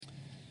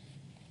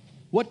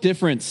What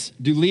difference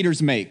do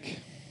leaders make?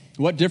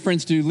 What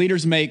difference do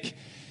leaders make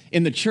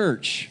in the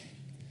church?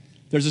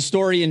 There's a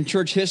story in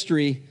church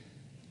history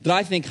that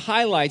I think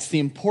highlights the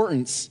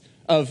importance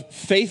of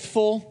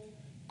faithful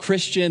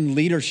Christian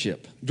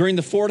leadership. During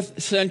the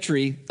 4th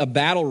century, a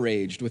battle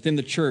raged within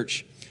the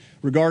church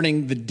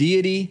regarding the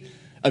deity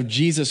of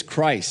Jesus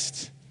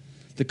Christ.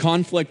 The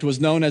conflict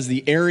was known as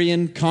the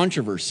Arian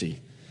controversy.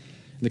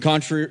 The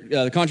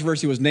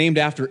controversy was named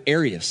after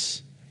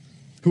Arius,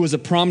 who was a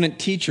prominent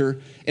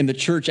teacher in the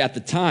church at the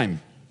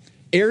time.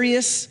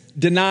 Arius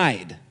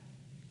denied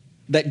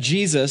that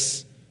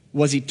Jesus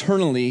was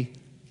eternally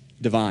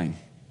divine.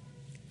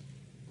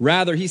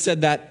 Rather, he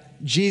said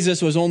that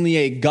Jesus was only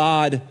a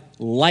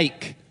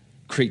God-like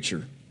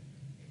creature.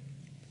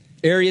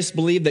 Arius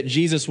believed that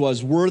Jesus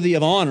was worthy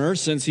of honor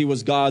since he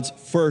was God's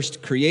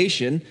first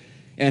creation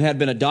and had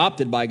been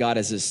adopted by God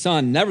as his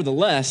son.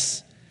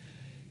 Nevertheless,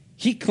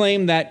 he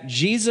claimed that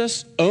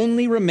Jesus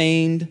only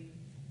remained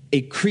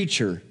a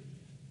creature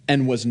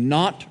and was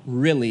not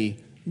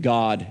really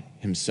God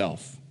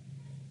himself.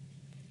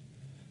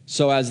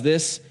 So as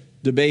this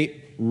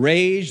debate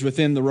raged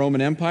within the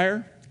Roman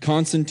Empire,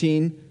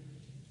 Constantine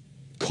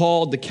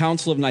called the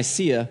Council of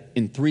Nicaea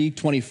in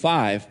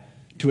 325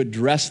 to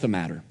address the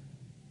matter.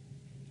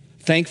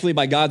 Thankfully,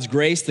 by God's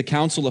grace, the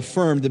council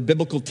affirmed the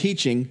biblical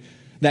teaching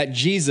that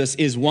Jesus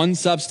is one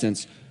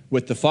substance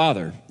with the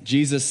Father.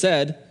 Jesus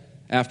said,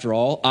 after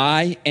all,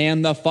 I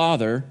and the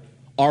Father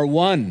are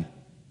one.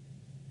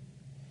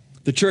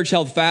 The church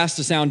held fast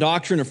to sound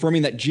doctrine,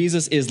 affirming that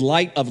Jesus is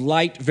light of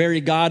light,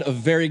 very God of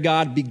very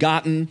God,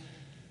 begotten,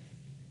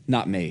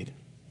 not made.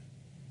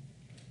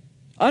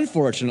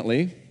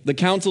 Unfortunately, the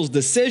council's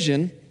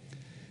decision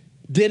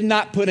did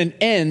not put an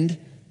end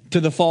to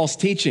the false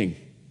teaching.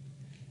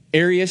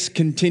 Arius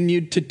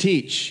continued to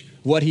teach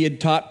what he had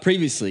taught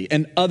previously,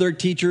 and other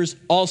teachers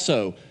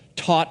also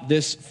taught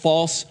this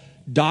false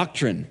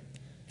doctrine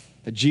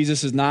that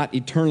Jesus is not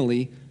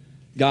eternally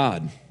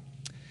God.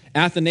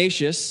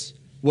 Athanasius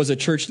was a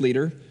church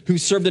leader who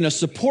served in a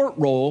support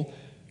role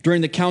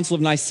during the Council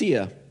of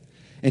Nicaea,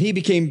 and he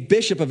became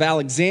Bishop of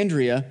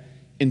Alexandria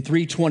in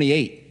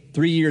 328,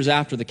 3 years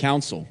after the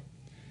council.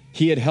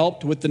 He had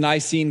helped with the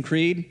Nicene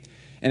Creed,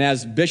 and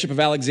as Bishop of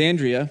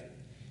Alexandria,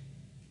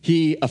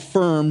 he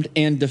affirmed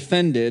and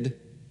defended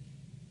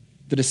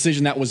the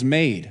decision that was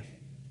made.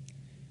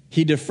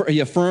 He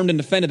affirmed and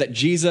defended that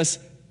Jesus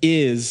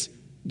is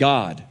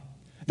God,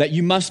 that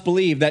you must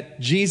believe that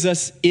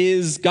Jesus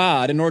is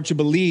God in order to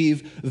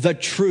believe the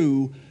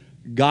true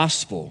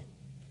gospel.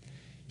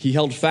 He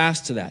held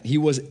fast to that. He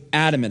was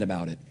adamant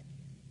about it.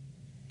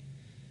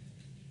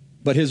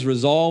 But his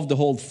resolve to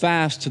hold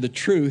fast to the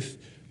truth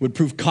would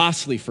prove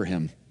costly for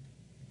him.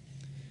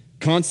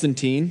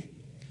 Constantine,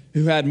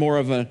 who had more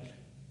of an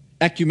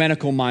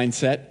ecumenical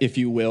mindset, if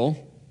you will,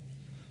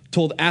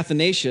 told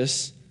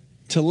Athanasius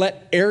to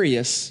let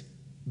Arius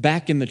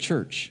back in the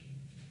church.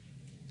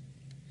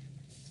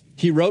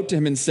 He wrote to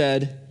him and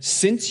said,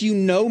 since you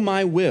know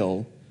my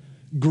will,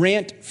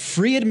 grant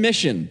free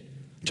admission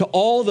to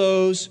all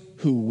those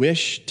who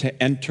wish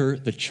to enter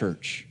the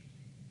church.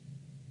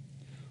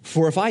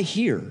 For if I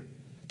hear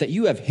that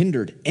you have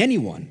hindered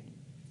anyone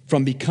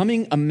from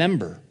becoming a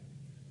member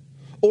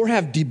or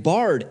have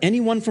debarred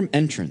anyone from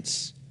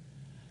entrance,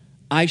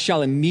 I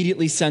shall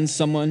immediately send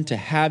someone to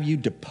have you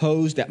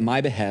deposed at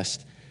my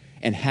behest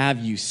and have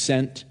you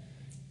sent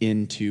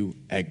into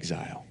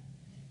exile.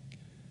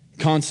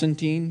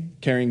 Constantine,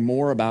 caring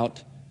more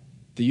about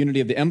the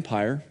unity of the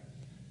empire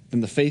than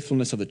the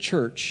faithfulness of the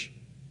church,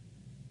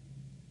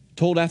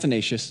 told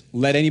Athanasius,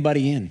 let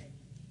anybody in.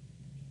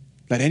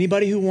 Let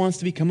anybody who wants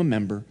to become a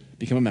member,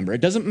 become a member.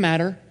 It doesn't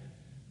matter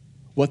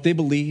what they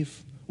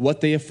believe, what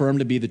they affirm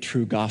to be the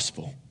true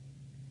gospel.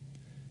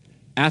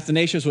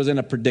 Athanasius was in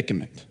a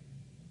predicament.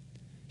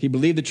 He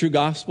believed the true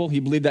gospel. He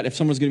believed that if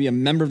someone was going to be a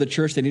member of the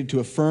church, they needed to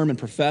affirm and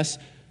profess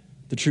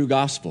the true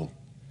gospel.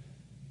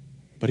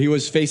 But he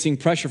was facing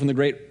pressure from the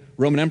great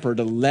Roman emperor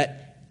to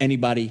let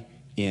anybody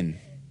in.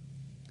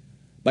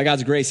 By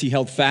God's grace, he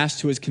held fast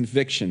to his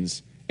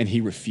convictions and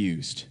he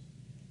refused.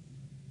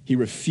 He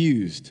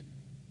refused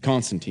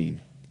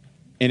Constantine.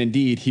 And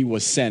indeed, he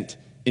was sent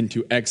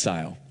into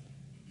exile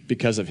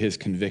because of his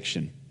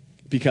conviction,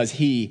 because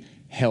he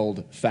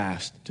held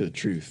fast to the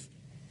truth.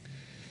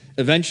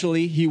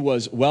 Eventually, he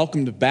was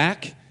welcomed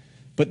back,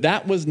 but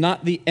that was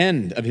not the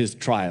end of his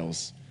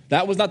trials.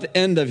 That was not the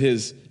end of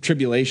his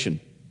tribulation.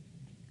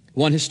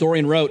 One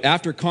historian wrote,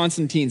 after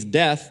Constantine's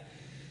death,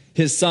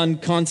 his son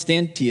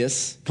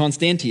Constantius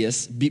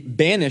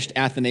banished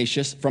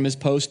Athanasius from his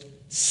post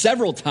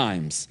several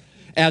times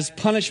as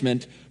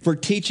punishment for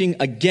teaching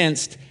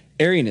against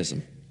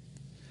Arianism.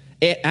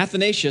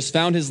 Athanasius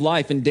found his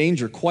life in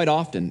danger quite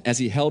often as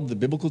he held the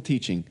biblical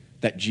teaching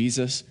that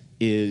Jesus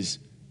is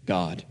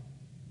God.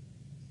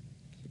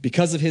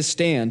 Because of his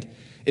stand,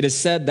 it is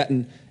said that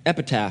an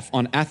epitaph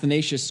on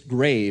Athanasius'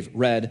 grave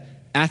read,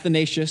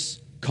 Athanasius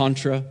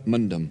contra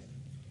mundum,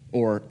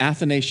 or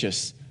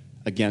Athanasius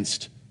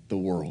against the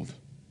world.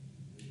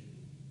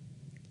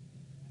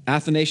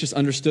 Athanasius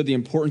understood the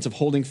importance of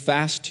holding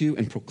fast to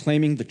and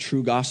proclaiming the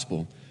true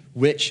gospel,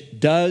 which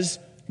does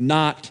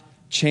not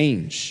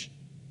change.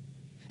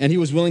 And he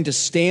was willing to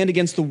stand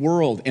against the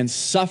world and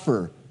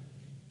suffer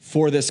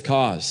for this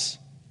cause.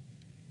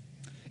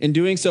 In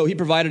doing so, he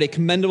provided a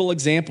commendable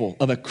example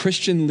of a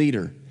Christian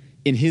leader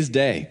in his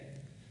day.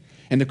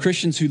 And the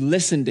Christians who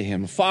listened to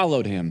him,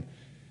 followed him,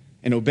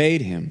 and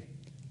obeyed him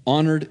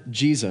honored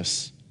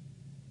Jesus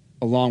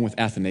along with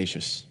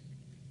Athanasius.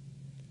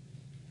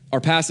 Our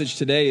passage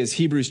today is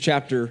Hebrews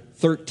chapter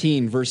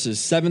 13, verses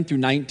 7 through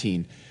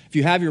 19. If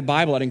you have your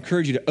Bible, I'd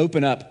encourage you to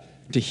open up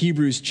to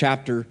Hebrews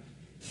chapter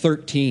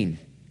 13.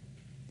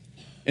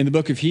 In the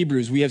book of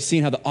Hebrews, we have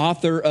seen how the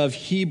author of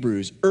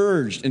Hebrews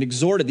urged and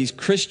exhorted these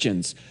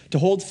Christians to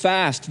hold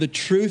fast to the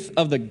truth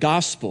of the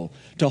gospel,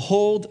 to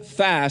hold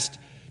fast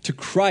to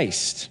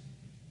Christ.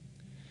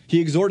 He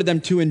exhorted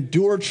them to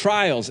endure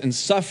trials and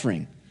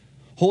suffering,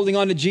 holding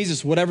on to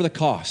Jesus, whatever the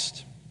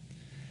cost.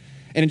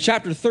 And in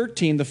chapter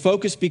 13, the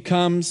focus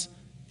becomes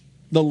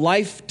the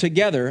life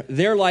together,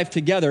 their life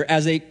together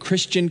as a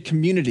Christian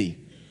community.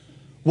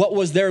 What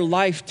was their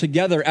life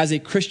together as a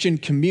Christian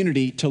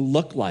community to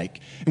look like?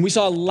 And we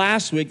saw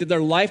last week that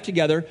their life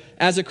together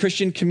as a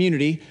Christian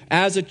community,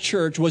 as a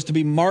church, was to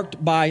be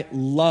marked by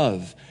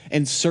love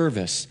and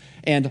service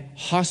and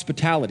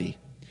hospitality,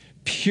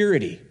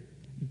 purity,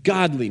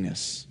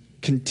 godliness,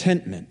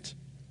 contentment.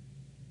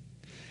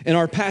 In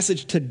our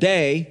passage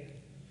today,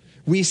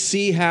 we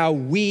see how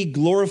we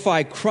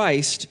glorify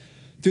Christ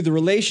through the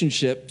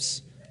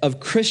relationships of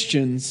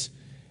Christians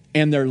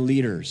and their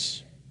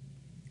leaders.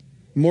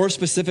 More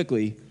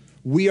specifically,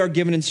 we are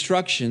given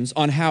instructions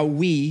on how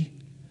we,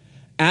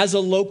 as a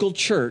local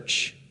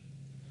church,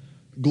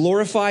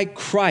 glorify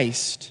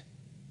Christ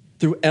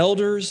through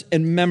elders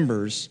and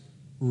members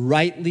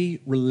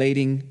rightly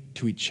relating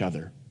to each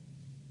other.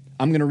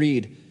 I'm going to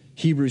read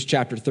Hebrews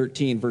chapter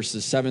 13,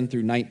 verses 7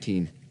 through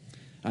 19.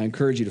 I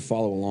encourage you to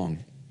follow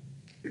along.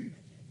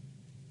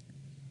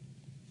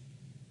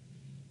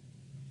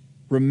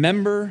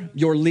 Remember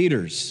your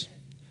leaders,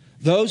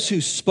 those who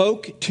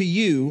spoke to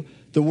you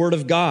the word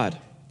of God.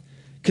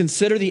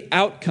 Consider the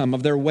outcome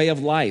of their way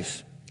of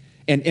life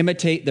and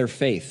imitate their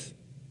faith.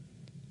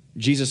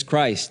 Jesus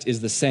Christ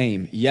is the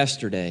same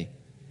yesterday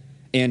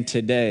and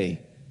today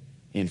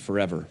and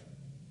forever.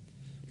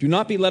 Do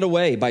not be led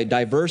away by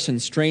diverse and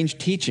strange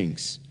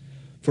teachings,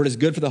 for it is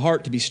good for the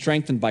heart to be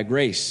strengthened by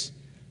grace,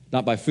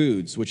 not by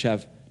foods which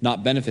have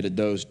not benefited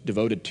those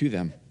devoted to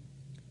them.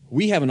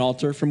 We have an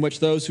altar from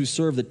which those who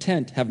serve the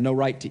tent have no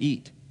right to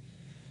eat.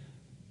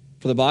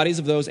 For the bodies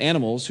of those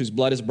animals whose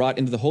blood is brought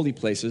into the holy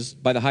places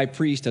by the high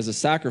priest as a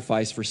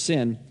sacrifice for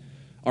sin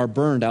are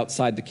burned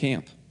outside the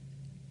camp.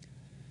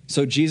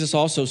 So Jesus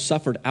also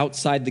suffered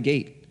outside the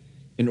gate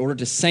in order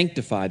to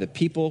sanctify the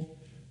people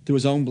through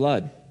his own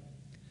blood.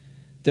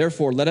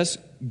 Therefore, let us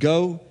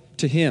go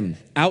to him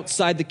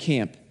outside the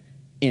camp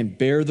and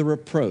bear the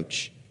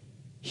reproach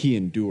he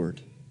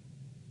endured.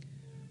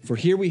 For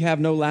here we have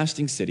no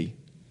lasting city,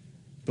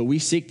 but we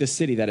seek the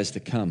city that is to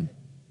come.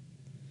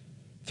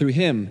 Through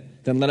him,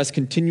 then let us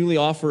continually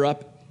offer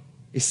up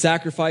a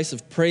sacrifice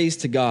of praise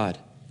to God,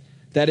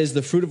 that is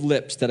the fruit of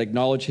lips that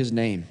acknowledge his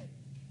name.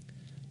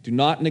 Do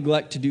not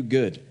neglect to do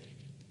good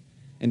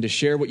and to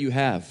share what you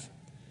have,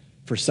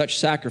 for such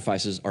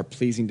sacrifices are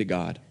pleasing to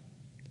God.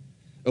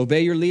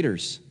 Obey your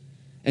leaders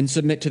and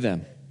submit to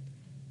them,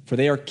 for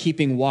they are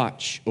keeping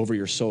watch over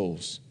your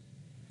souls,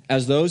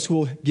 as those who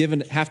will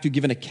have to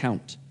give an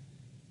account.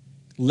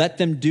 Let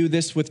them do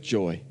this with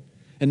joy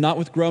and not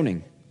with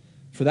groaning,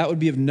 for that would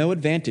be of no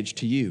advantage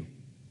to you.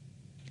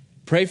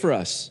 Pray for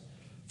us,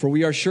 for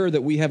we are sure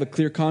that we have a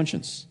clear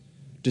conscience,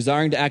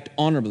 desiring to act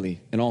honorably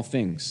in all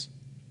things.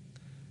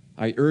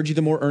 I urge you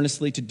the more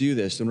earnestly to do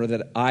this in order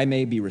that I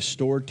may be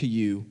restored to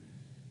you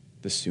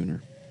the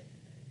sooner.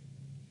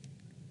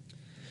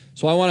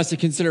 So I want us to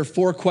consider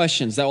 4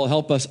 questions that will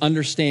help us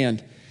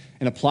understand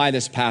and apply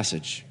this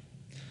passage.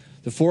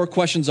 The 4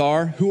 questions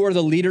are: who are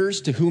the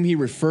leaders to whom he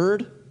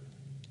referred?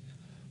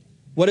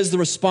 What is the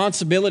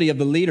responsibility of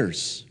the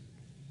leaders?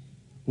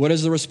 What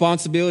is the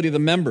responsibility of the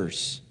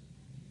members?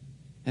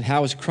 And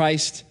how is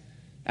Christ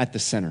at the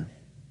center?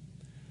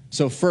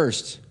 So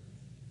first,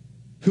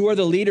 who are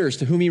the leaders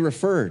to whom he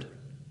referred?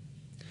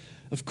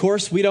 Of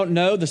course, we don't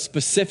know the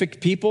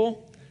specific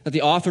people that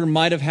the author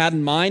might have had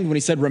in mind when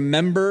he said,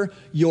 remember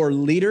your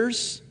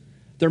leaders.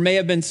 There may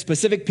have been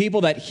specific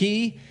people that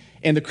he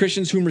and the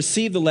Christians whom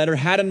received the letter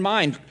had in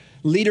mind.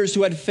 Leaders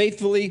who had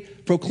faithfully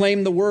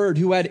proclaimed the word,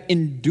 who had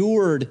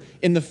endured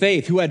in the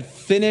faith, who had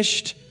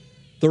finished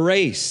the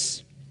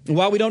race. And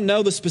while we don't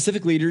know the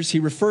specific leaders he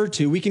referred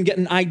to, we can get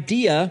an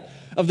idea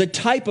of the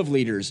type of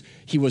leaders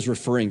he was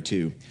referring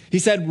to. He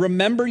said,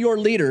 remember your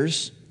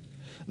leaders,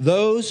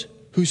 those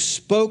who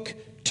spoke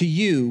to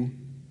you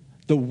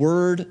the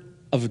word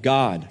of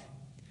God.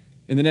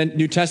 In the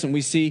New Testament,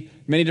 we see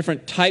many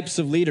different types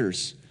of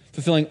leaders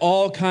fulfilling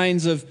all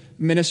kinds of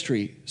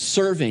ministry,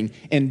 serving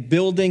and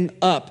building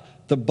up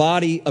the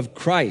body of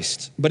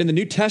Christ. But in the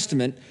New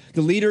Testament,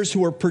 the leaders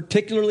who were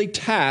particularly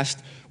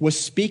tasked with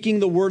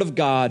speaking the word of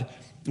God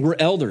were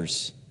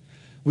elders.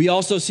 We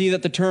also see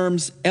that the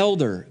terms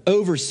elder,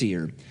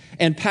 overseer,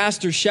 and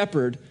pastor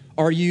shepherd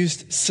are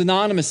used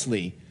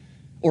synonymously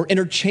or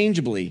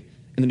interchangeably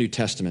in the New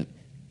Testament.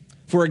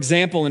 For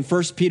example, in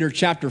 1 Peter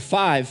chapter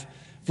 5,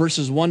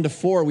 verses 1 to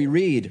 4, we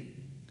read,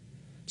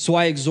 "So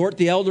I exhort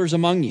the elders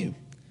among you,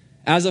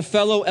 as a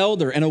fellow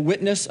elder and a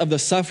witness of the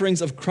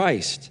sufferings of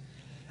Christ,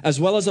 as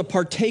well as a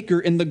partaker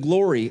in the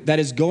glory that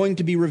is going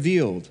to be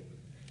revealed.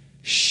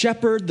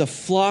 Shepherd the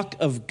flock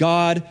of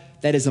God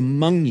that is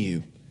among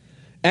you,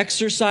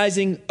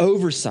 exercising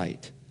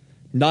oversight,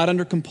 not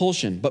under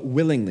compulsion, but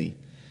willingly,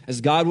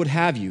 as God would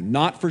have you,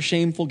 not for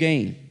shameful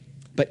gain,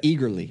 but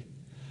eagerly,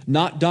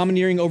 not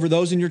domineering over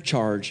those in your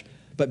charge,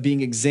 but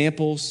being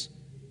examples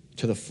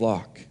to the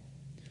flock."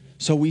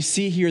 So we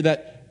see here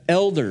that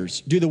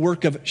elders do the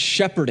work of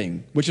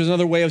shepherding, which is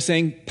another way of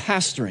saying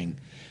pastoring.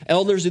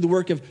 Elders do the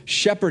work of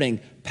shepherding,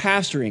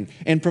 pastoring,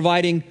 and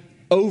providing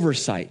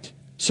oversight,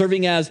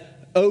 serving as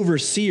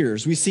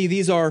overseers. We see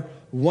these are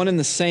one and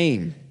the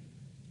same.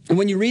 And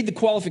when you read the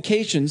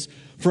qualifications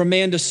for a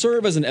man to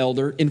serve as an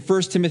elder in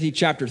 1 Timothy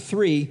chapter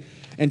 3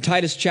 and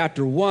Titus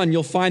chapter 1,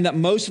 you'll find that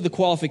most of the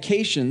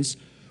qualifications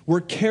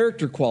were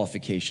character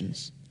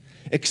qualifications,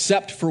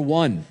 except for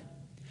one.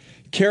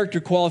 Character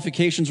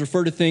qualifications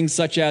refer to things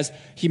such as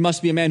he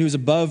must be a man who's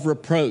above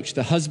reproach,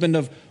 the husband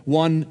of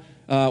one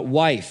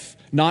wife,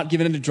 not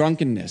given into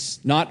drunkenness,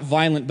 not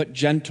violent but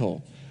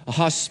gentle,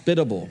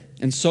 hospitable,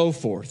 and so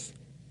forth.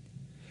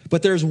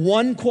 But there's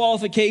one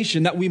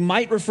qualification that we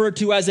might refer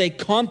to as a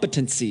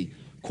competency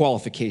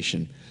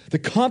qualification. The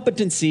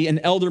competency an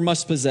elder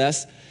must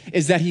possess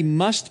is that he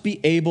must be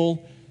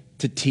able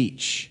to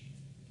teach.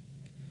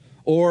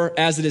 Or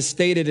as it is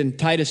stated in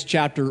Titus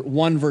chapter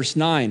 1, verse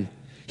 9,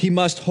 he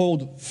must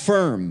hold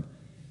firm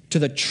to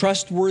the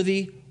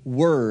trustworthy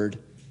word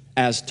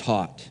as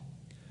taught,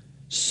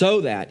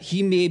 so that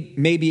he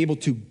may be able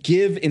to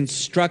give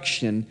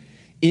instruction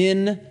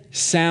in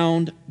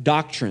sound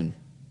doctrine,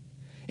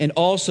 and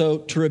also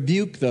to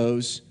rebuke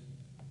those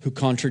who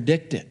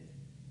contradict it.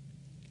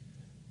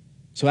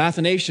 So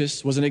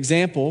Athanasius was an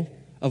example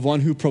of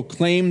one who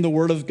proclaimed the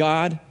word of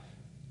God,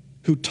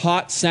 who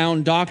taught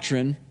sound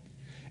doctrine,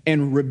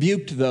 and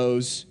rebuked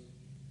those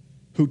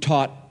who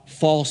taught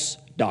false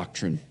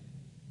doctrine.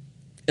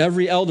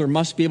 Every elder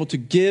must be able to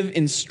give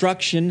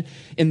instruction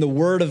in the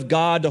word of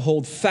God, to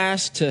hold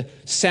fast to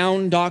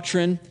sound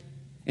doctrine,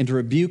 and to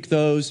rebuke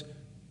those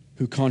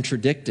who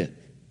contradict it.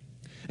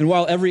 And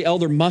while every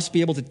elder must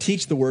be able to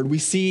teach the word, we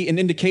see an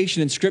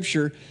indication in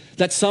Scripture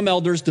that some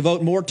elders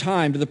devote more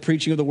time to the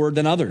preaching of the word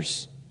than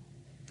others.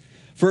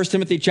 1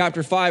 Timothy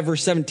chapter 5,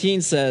 verse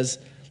 17 says,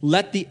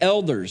 "Let the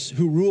elders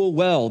who rule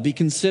well be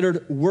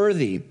considered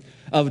worthy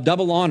of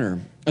double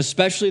honor,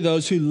 especially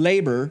those who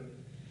labor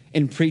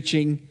in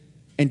preaching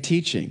and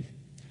teaching."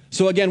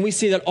 So again, we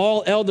see that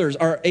all elders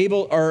are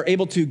able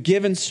to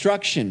give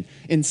instruction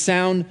in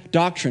sound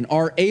doctrine,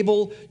 are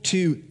able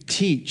to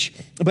teach.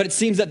 But it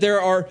seems that there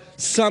are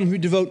some who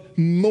devote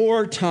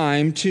more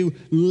time to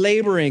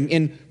laboring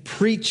in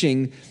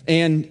preaching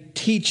and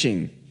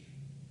teaching.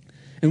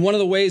 And one of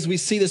the ways we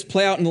see this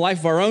play out in the life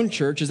of our own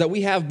church is that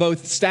we have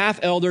both staff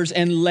elders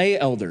and lay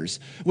elders,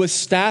 with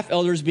staff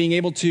elders being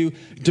able to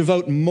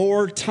devote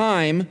more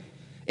time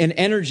and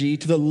energy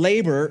to the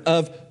labor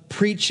of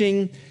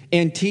preaching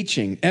and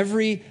teaching.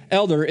 Every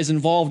elder is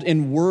involved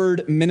in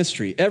word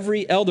ministry.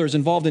 Every elder is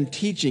involved in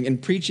teaching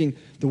and preaching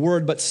the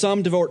word, but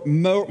some devote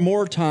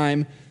more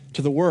time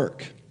to the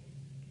work.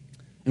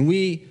 And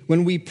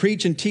when we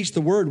preach and teach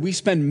the word, we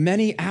spend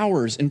many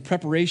hours in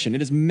preparation.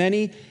 It is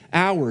many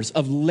hours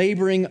of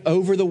laboring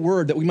over the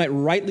word that we might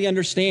rightly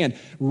understand,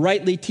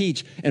 rightly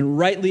teach, and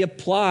rightly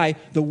apply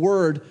the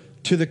word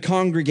to the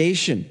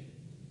congregation.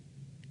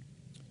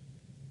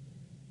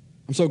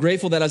 I'm so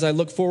grateful that as I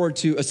look forward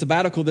to a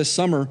sabbatical this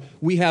summer,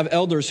 we have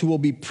elders who will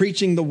be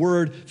preaching the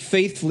word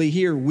faithfully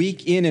here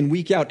week in and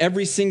week out.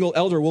 Every single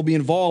elder will be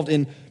involved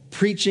in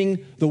preaching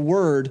the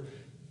word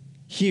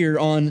here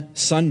on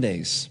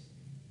Sundays.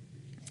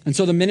 And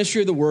so the ministry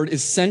of the word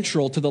is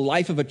central to the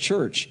life of a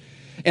church,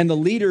 and the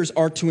leaders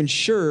are to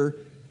ensure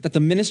that the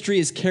ministry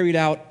is carried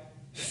out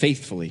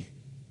faithfully.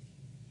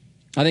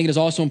 I think it is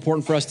also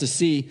important for us to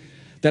see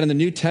that in the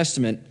New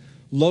Testament,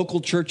 local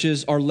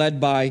churches are led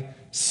by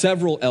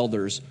several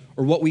elders,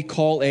 or what we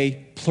call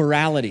a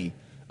plurality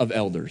of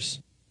elders.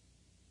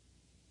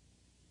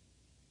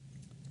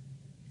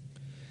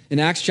 In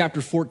Acts chapter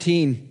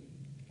 14,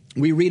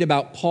 we read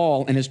about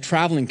Paul and his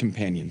traveling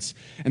companions,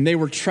 and they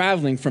were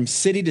traveling from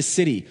city to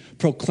city,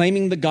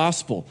 proclaiming the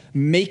gospel,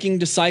 making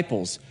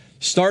disciples,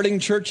 starting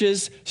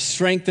churches,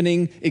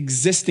 strengthening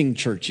existing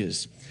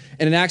churches.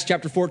 And in Acts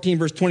chapter 14,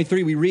 verse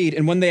 23, we read,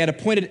 "And when they had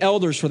appointed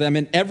elders for them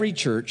in every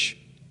church,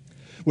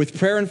 with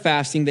prayer and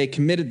fasting, they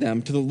committed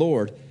them to the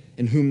Lord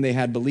in whom they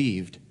had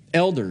believed."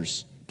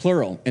 Elders,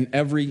 plural, in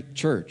every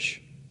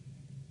church.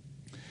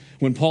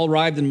 When Paul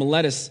arrived in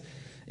Miletus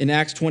in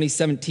Acts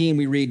 20:17,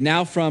 we read,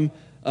 "Now from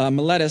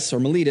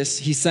Miletus,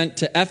 he sent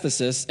to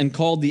Ephesus and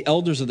called the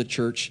elders of the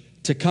church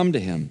to come to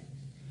him."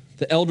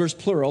 The elders,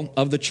 plural,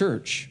 of the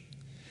church.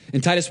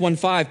 In Titus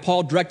 1:5,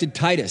 Paul directed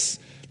Titus,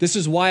 "This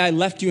is why I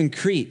left you in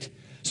Crete,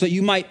 so that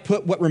you might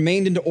put what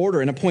remained into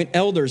order and appoint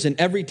elders in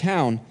every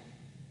town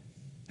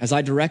as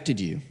I directed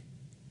you."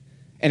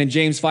 And in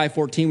James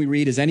 5:14 we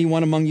read, "Is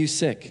anyone among you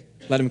sick?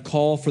 Let him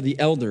call for the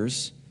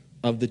elders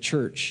of the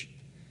church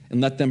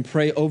and let them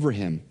pray over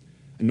him,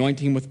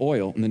 anointing him with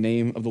oil in the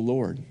name of the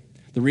Lord."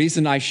 The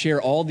reason I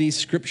share all these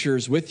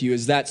scriptures with you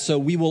is that so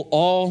we will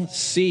all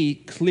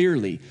see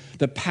clearly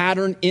the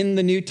pattern in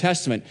the New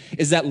Testament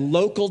is that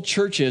local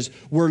churches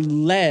were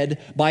led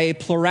by a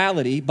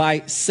plurality,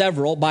 by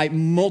several, by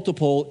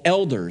multiple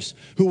elders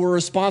who were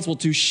responsible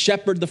to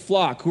shepherd the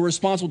flock, who were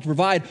responsible to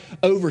provide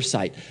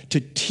oversight, to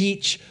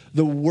teach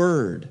the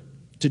word,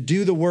 to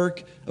do the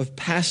work of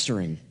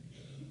pastoring.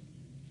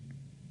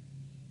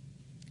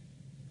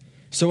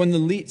 So the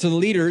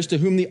leaders to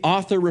whom the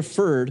author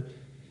referred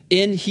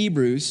in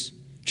Hebrews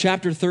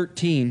chapter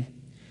 13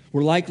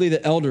 were likely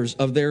the elders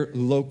of their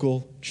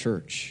local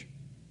church.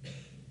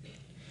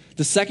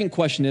 The second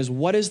question is,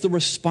 what is the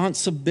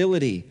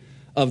responsibility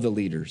of the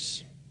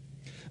leaders?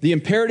 The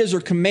imperatives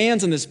or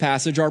commands in this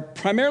passage are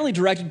primarily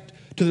directed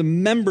to the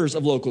members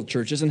of local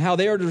churches and how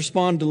they are to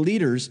respond to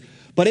leaders.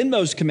 But in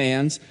those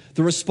commands,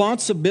 the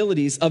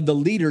responsibilities of the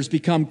leaders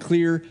become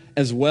clear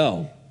as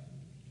well.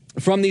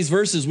 From these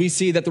verses, we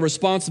see that the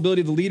responsibility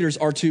of the leaders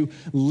are to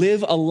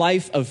live a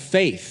life of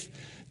faith,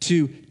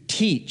 to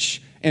teach,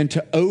 and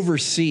to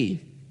oversee.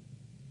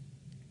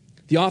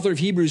 The author of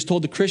Hebrews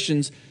told the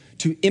Christians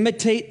to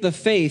imitate the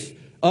faith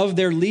of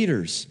their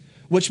leaders,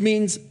 which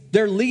means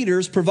their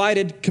leaders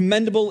provided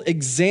commendable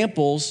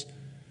examples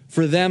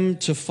for them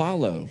to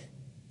follow.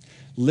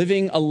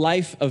 Living a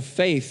life of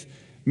faith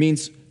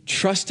means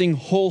trusting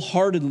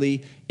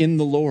wholeheartedly in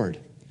the Lord.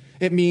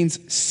 It means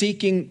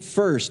seeking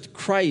first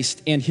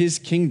Christ and his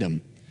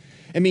kingdom.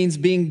 It means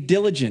being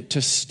diligent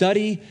to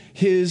study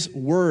his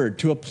word,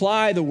 to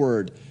apply the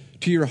word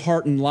to your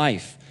heart and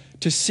life,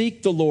 to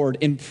seek the Lord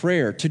in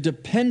prayer, to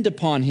depend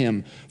upon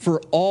him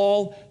for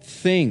all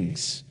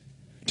things,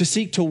 to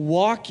seek to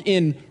walk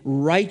in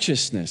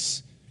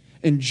righteousness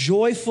and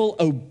joyful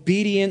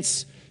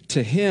obedience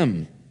to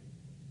him.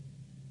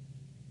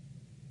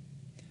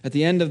 At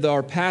the end of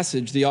our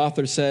passage, the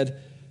author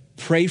said,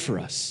 "Pray for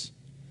us,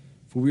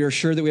 for we are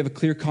sure that we have a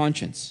clear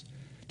conscience,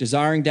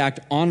 desiring to act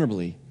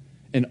honorably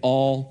in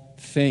all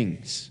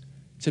things."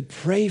 He said,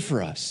 pray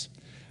for us.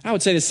 I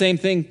would say the same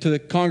thing to the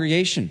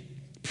congregation.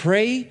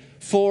 Pray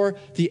for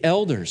the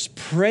elders.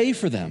 Pray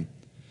for them.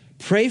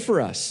 Pray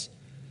for us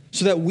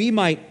so that we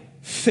might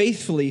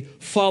faithfully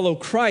follow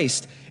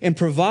Christ and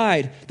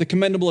provide the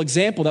commendable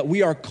example that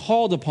we are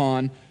called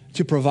upon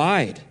to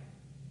provide.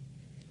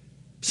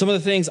 Some of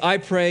the things I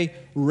pray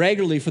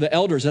regularly for the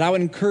elders, and I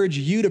would encourage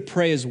you to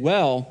pray as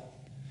well,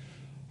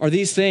 are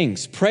these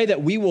things. Pray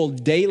that we will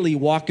daily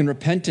walk in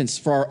repentance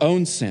for our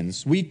own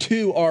sins. We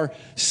too are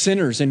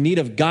sinners in need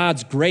of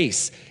God's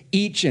grace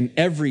each and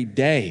every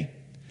day.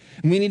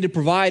 And we need to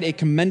provide a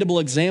commendable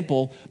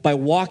example by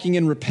walking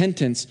in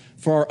repentance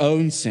for our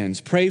own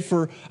sins. Pray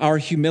for our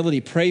humility.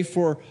 Pray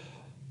for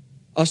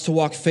us to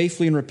walk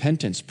faithfully in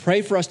repentance.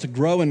 Pray for us to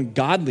grow in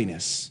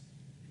godliness.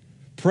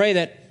 Pray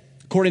that,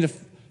 according to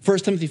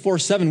 1 Timothy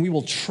 4:7, we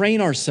will train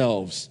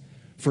ourselves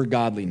for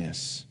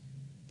godliness.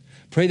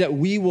 Pray that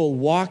we will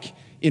walk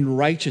in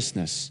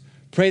righteousness.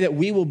 Pray that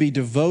we will be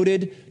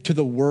devoted to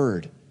the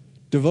word,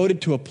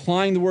 devoted to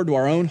applying the word to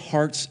our own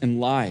hearts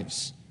and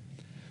lives.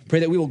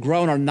 Pray that we will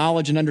grow in our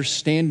knowledge and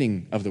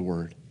understanding of the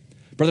word.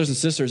 Brothers and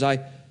sisters,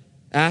 I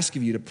ask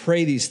of you to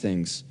pray these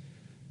things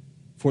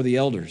for the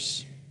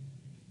elders.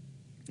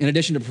 In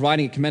addition to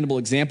providing a commendable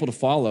example to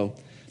follow,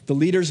 the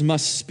leaders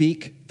must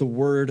speak the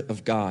word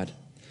of God.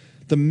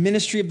 The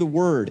ministry of the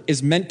word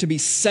is meant to be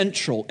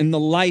central in the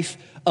life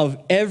of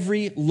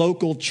every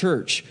local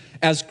church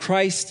as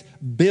Christ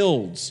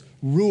builds,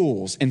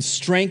 rules, and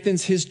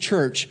strengthens his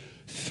church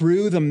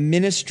through the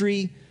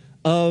ministry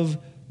of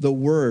the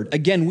word.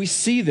 Again, we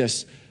see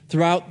this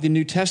throughout the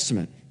New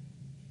Testament.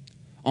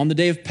 On the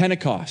day of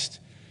Pentecost,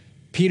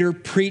 Peter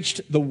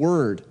preached the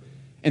word,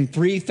 and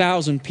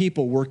 3,000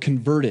 people were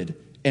converted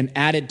and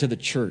added to the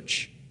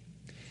church.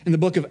 In the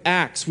book of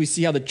Acts, we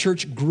see how the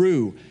church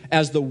grew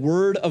as the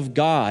word of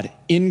God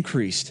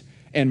increased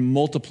and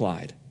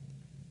multiplied.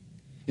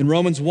 In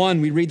Romans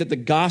 1, we read that the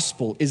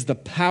gospel is the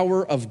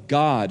power of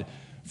God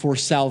for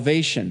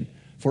salvation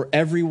for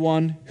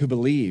everyone who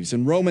believes.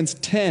 In Romans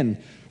 10,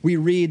 we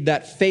read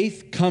that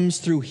faith comes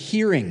through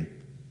hearing,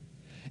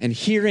 and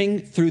hearing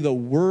through the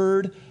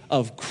word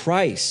of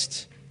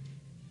Christ.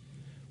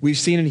 We've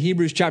seen in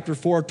Hebrews chapter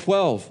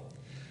 4:12,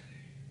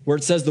 where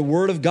it says the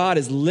word of God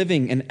is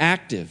living and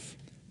active,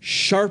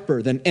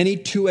 sharper than any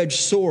two-edged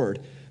sword,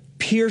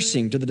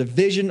 piercing to the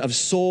division of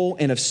soul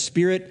and of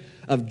spirit,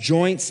 of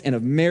joints and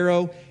of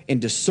marrow, and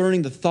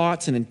discerning the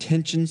thoughts and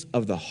intentions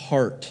of the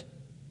heart.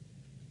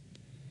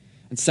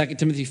 In 2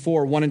 Timothy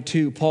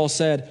 4:1-2, Paul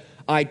said,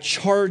 "I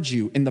charge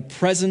you in the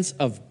presence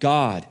of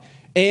God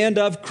and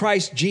of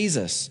Christ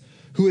Jesus,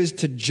 who is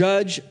to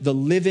judge the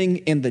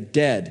living and the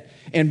dead,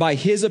 and by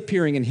his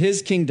appearing in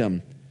his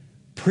kingdom,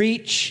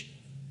 preach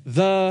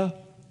the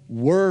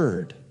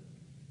word.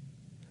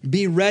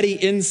 Be ready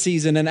in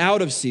season and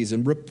out of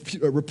season.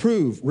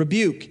 Reprove,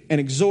 rebuke, and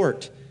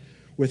exhort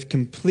with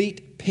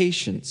complete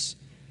patience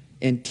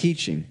and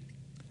teaching.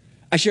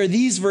 I share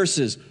these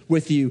verses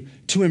with you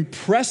to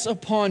impress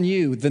upon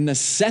you the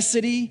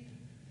necessity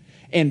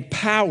and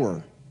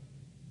power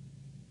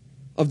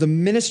of the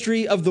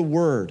ministry of the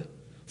word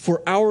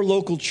for our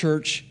local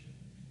church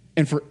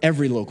and for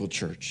every local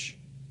church.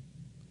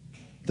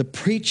 The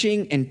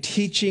preaching and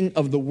teaching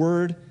of the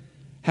word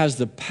has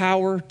the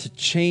power to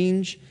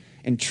change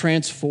and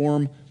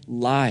transform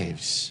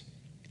lives.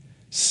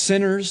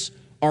 Sinners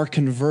are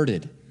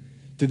converted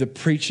through the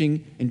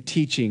preaching and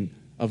teaching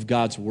of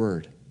God's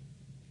word.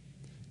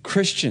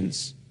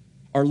 Christians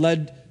are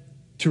led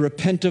to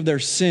repent of their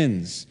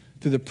sins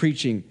through the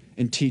preaching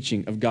and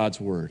teaching of God's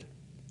word.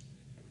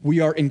 We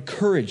are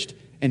encouraged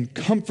and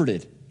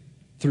comforted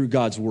through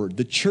God's word.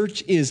 The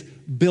church is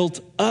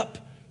built up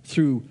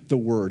through the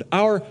word.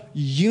 Our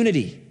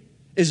unity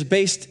is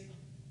based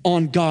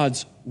on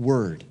God's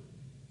word.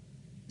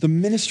 The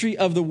ministry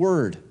of the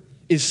word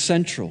is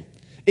central.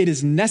 It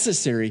is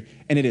necessary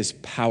and it is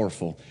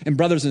powerful. And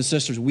brothers and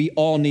sisters, we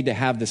all need to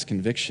have this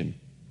conviction.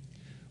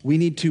 We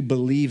need to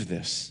believe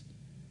this.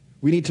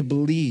 We need to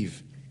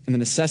believe in the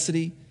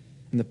necessity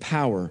and the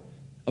power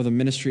of the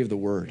ministry of the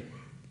word.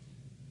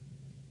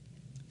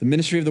 The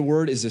ministry of the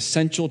word is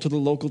essential to the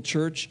local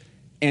church,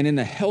 and in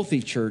a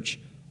healthy church,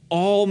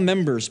 all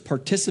members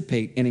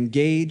participate and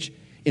engage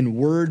in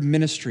word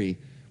ministry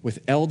with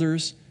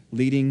elders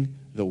leading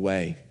the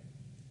way.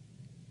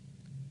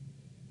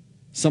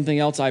 Something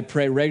else I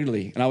pray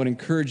regularly, and I would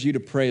encourage you to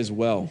pray as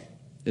well,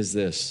 is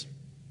this.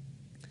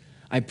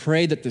 I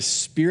pray that the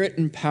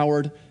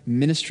Spirit-empowered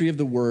ministry of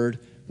the word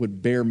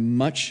would bear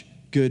much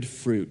good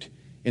fruit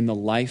in the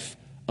life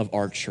of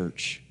our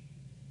church.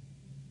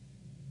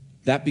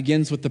 That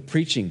begins with the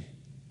preaching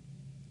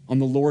on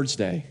the Lord's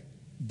Day,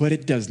 but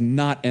it does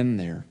not end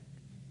there.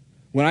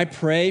 When I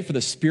pray for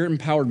the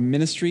Spirit-empowered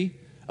ministry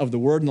of the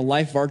word in the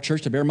life of our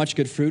church to bear much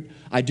good fruit,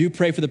 I do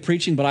pray for the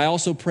preaching, but I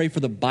also pray for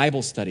the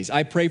Bible studies.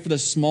 I pray for the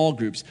small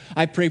groups.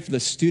 I pray for the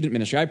student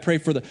ministry. I pray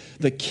for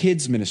the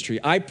kids ministry.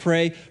 I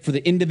pray for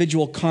the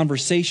individual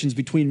conversations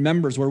between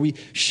members where we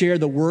share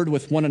the word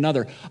with one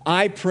another.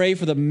 I pray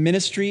for the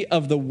ministry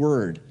of the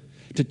word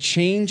to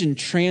change and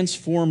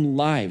transform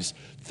lives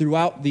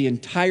throughout the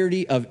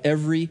entirety of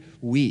every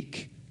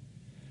week.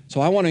 So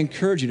I want to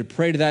encourage you to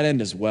pray to that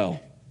end as well.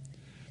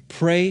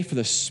 Pray for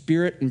the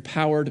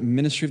Spirit-empowered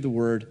ministry of the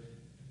word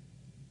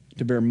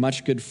to bear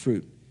much good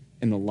fruit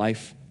in the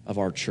life of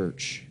our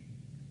church.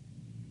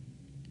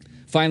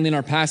 Finally, in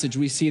our passage,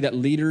 we see that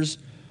leaders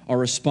are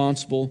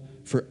responsible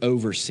for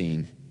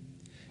overseeing.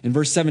 In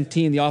verse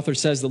 17, the author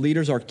says the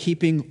leaders are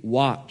keeping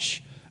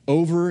watch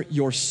over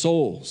your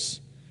souls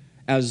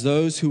as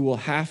those who will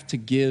have to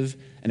give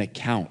an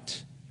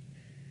account.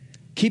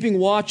 Keeping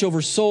watch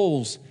over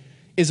souls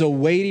is a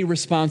weighty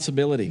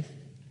responsibility.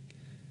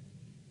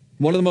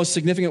 One of the most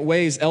significant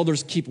ways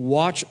elders keep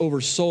watch over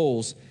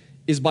souls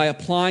is by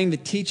applying the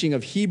teaching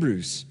of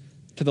Hebrews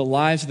to the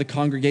lives of the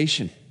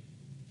congregation.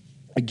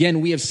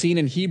 Again, we have seen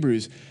in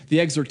Hebrews the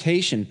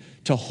exhortation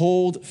to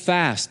hold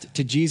fast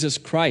to Jesus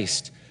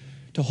Christ,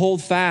 to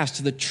hold fast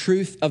to the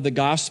truth of the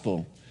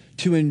gospel,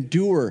 to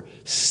endure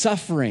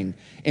suffering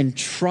and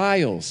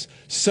trials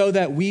so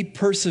that we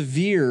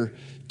persevere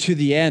to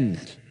the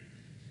end.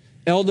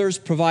 Elders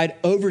provide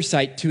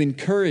oversight to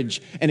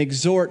encourage and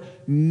exhort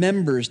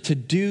members to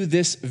do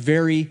this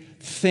very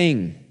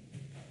thing.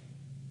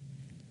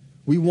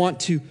 We want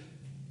to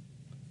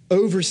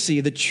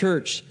oversee the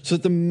church so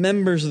that the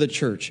members of the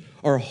church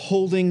are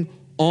holding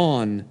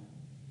on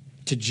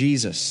to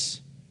Jesus.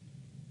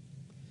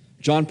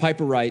 John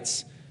Piper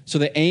writes, so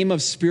the aim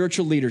of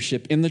spiritual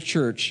leadership in the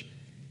church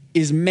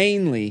is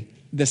mainly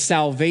the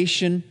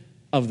salvation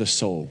of the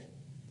soul.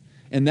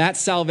 And that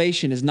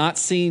salvation is not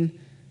seen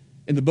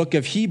in the book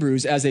of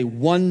Hebrews as a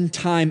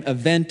one-time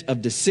event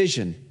of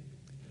decision,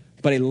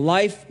 but a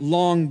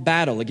lifelong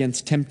battle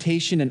against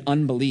temptation and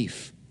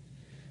unbelief.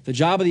 The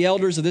job of the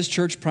elders of this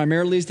church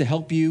primarily is to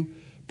help you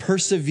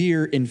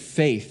persevere in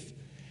faith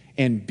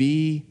and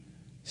be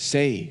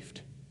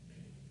saved.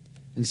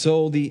 And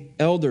so the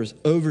elders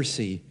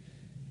oversee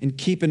and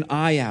keep an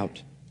eye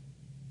out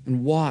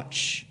and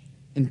watch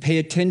and pay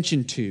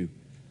attention to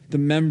the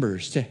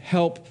members to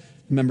help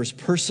the members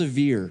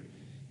persevere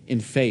in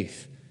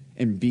faith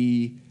and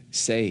be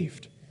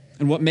saved.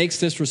 And what makes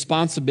this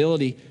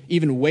responsibility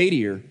even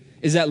weightier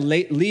is that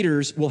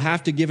leaders will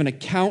have to give an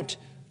account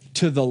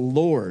to the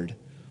Lord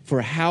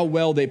for how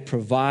well they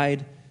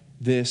provide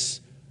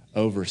this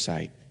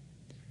oversight.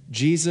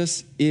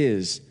 Jesus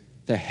is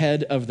the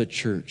head of the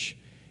church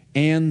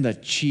and the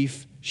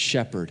chief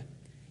shepherd.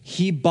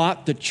 He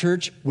bought the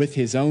church with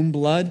his own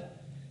blood,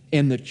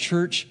 and the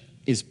church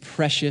is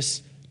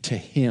precious to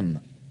him.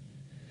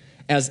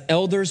 As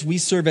elders, we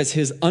serve as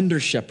his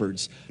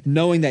under-shepherds,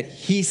 knowing that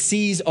he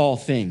sees all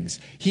things,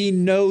 he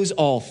knows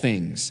all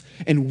things,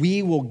 and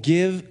we will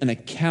give an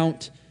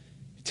account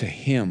to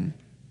him.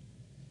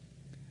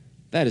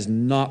 That is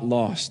not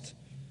lost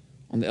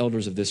on the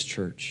elders of this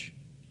church.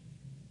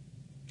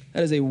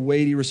 That is a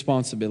weighty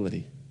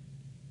responsibility.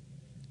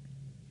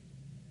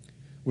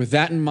 With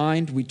that in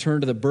mind, we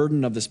turn to the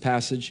burden of this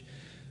passage,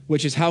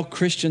 which is how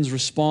Christians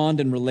respond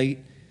and relate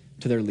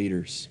to their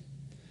leaders.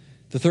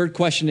 The third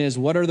question is,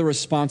 what are the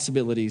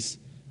responsibilities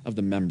of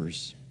the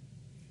members?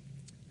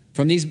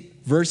 From these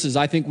verses,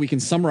 I think we can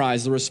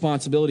summarize the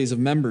responsibilities of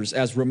members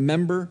as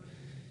remember,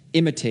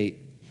 imitate,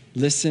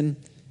 listen,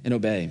 and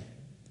obey.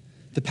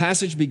 The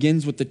passage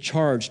begins with the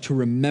charge to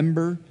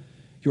remember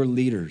your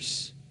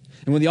leaders.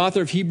 And when the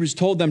author of Hebrews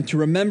told them to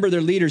remember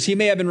their leaders, he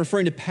may have been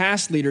referring to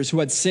past leaders who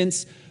had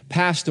since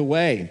passed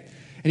away.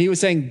 And he was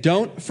saying,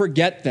 don't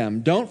forget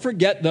them. Don't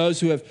forget those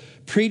who have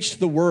preached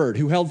the word,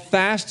 who held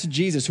fast to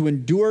Jesus, who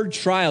endured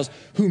trials,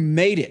 who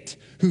made it,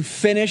 who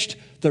finished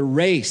the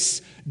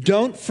race.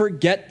 Don't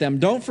forget them.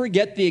 Don't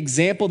forget the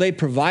example they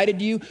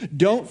provided you.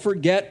 Don't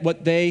forget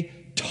what they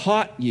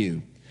taught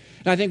you.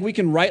 And I think we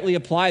can rightly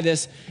apply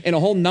this in a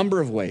whole number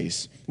of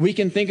ways. We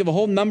can think of a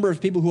whole number of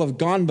people who have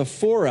gone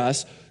before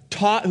us,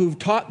 who've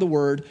taught the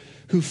word,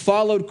 who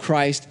followed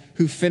Christ,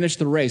 who finished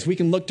the race. We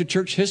can look to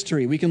church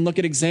history. We can look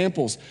at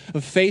examples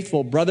of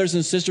faithful brothers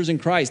and sisters in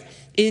Christ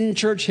in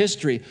church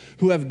history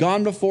who have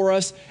gone before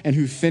us and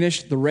who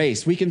finished the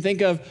race. We can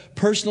think of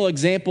personal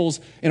examples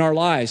in our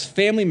lives,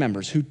 family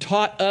members who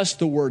taught us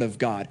the word of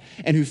God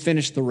and who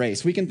finished the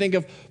race. We can think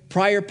of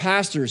prior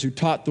pastors who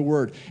taught the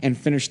word and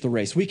finished the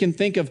race. We can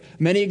think of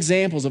many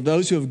examples of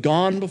those who have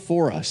gone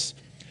before us,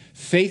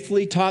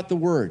 faithfully taught the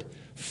word,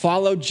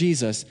 followed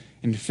Jesus,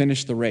 and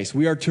finished the race.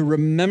 We are to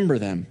remember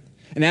them.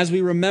 And as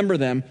we remember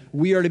them,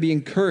 we are to be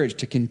encouraged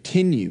to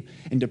continue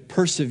and to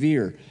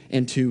persevere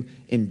and to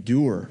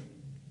endure.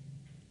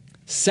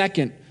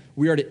 Second,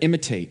 we are to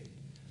imitate.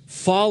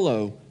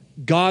 Follow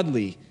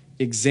godly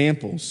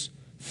examples.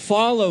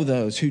 Follow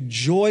those who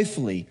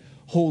joyfully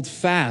hold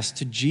fast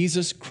to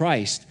Jesus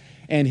Christ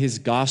and his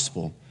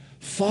gospel.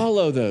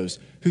 Follow those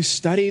who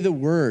study the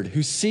word,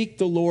 who seek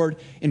the Lord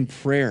in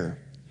prayer.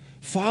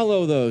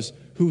 Follow those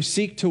who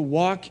seek to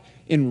walk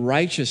in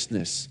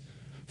righteousness.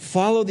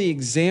 Follow the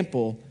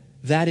example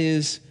that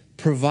is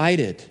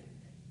provided.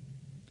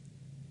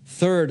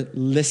 Third,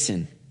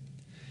 listen.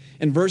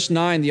 In verse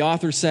 9, the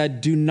author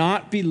said, "Do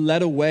not be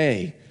led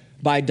away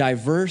by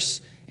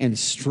diverse and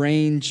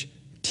strange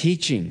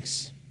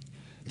teachings."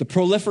 The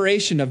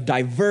proliferation of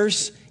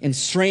diverse and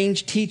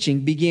strange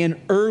teaching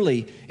began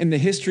early in the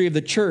history of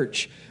the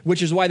church,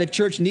 which is why the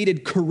church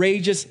needed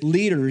courageous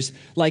leaders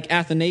like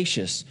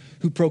Athanasius,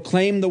 who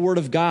proclaimed the word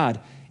of God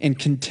and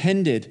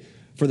contended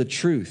for the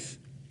truth.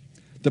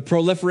 The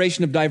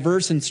proliferation of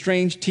diverse and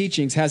strange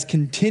teachings has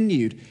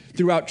continued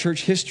throughout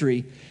church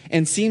history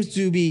and seems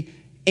to be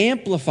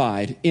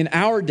amplified in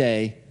our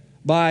day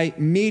by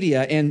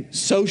media and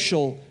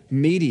social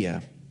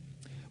media.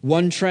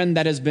 One trend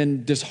that has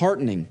been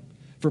disheartening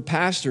for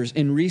pastors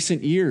in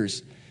recent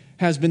years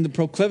has been the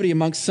proclivity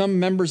amongst some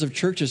members of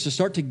churches to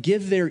start to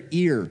give their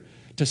ear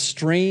to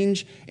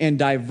strange and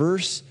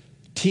diverse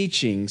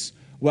teachings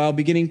while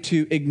beginning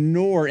to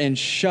ignore and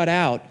shut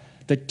out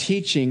the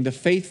teaching, the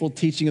faithful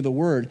teaching of the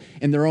word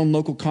in their own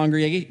local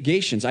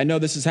congregations. I know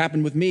this has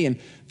happened with me and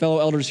fellow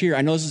elders here.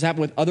 I know this has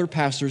happened with other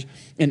pastors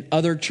in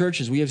other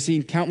churches. We have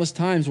seen countless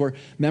times where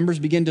members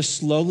begin to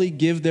slowly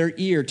give their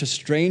ear to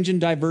strange and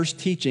diverse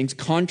teachings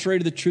contrary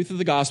to the truth of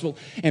the gospel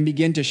and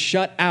begin to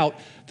shut out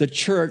the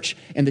church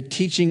and the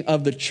teaching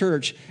of the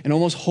church and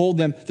almost hold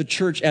the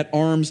church at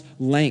arm's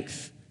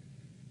length.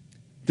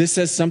 This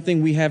is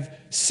something we have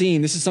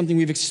seen. This is something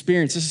we've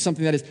experienced. This is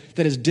something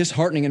that is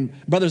disheartening. And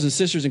brothers and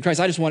sisters in Christ,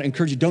 I just want to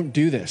encourage you, don't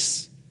do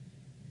this.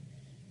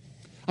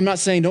 I'm not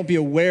saying don't be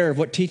aware of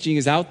what teaching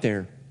is out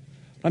there.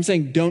 I'm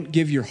saying don't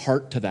give your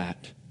heart to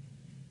that.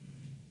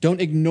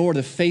 Don't ignore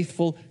the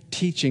faithful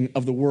teaching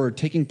of the word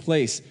taking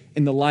place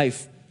in the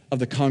life of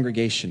the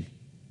congregation.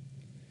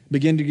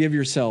 Begin to give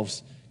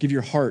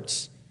your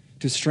hearts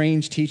to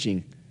strange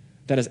teaching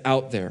that is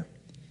out there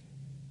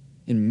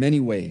in many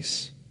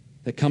ways,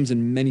 that comes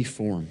in many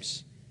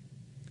forms.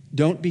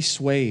 Don't be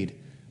swayed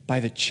by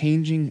the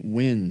changing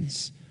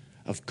winds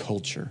of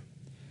culture.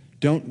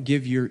 Don't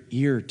give your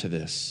ear to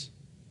this.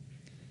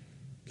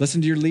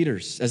 Listen to your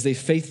leaders as they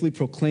faithfully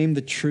proclaim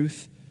the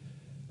truth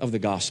of the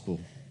gospel.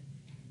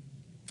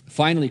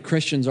 Finally,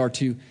 Christians are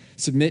to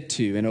submit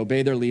to and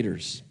obey their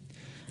leaders.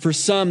 For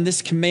some,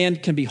 this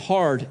command can be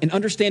hard, and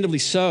understandably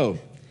so.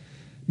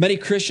 Many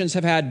Christians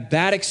have had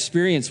bad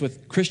experience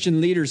with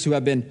Christian leaders who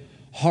have been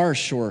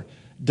harsh or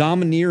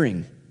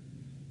domineering,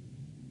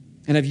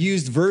 and have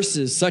used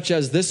verses such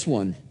as this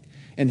one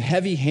in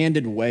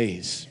heavy-handed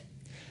ways.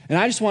 And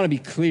I just want to be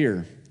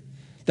clear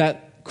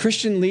that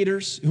Christian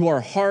leaders who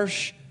are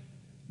harsh,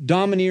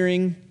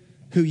 domineering,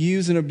 who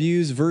use and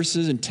abuse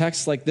verses and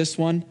texts like this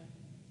one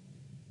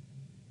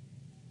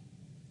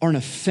are an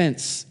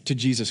offense to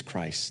Jesus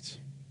Christ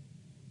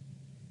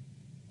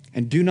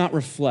and do not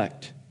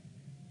reflect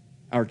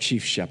our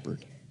chief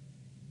shepherd.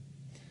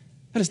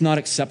 That is not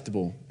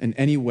acceptable in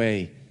any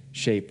way,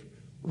 shape,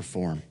 or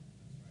form.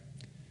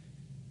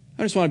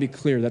 I just want to be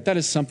clear that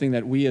is something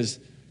that we as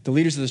the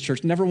leaders of this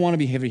church, never want to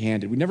be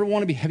heavy-handed. We never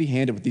want to be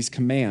heavy-handed with these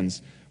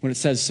commands when it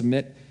says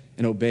submit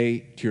and obey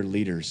to your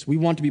leaders. We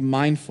want to be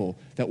mindful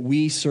that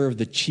we serve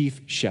the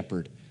chief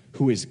shepherd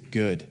who is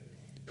good,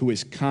 who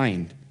is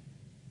kind,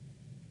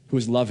 who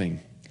is loving.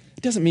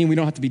 It doesn't mean we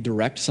don't have to be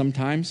direct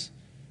sometimes.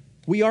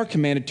 We are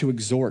commanded to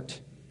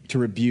exhort, to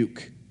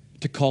rebuke,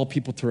 to call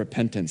people to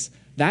repentance.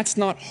 That's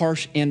not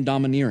harsh and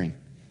domineering.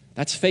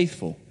 That's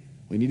faithful.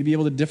 We need to be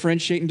able to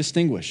differentiate and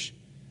distinguish.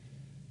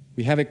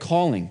 We have a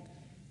calling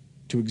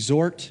to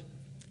exhort,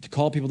 to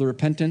call people to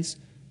repentance,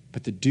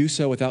 but to do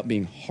so without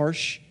being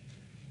harsh,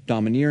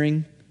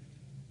 domineering,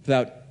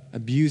 without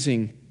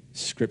abusing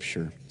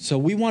Scripture. So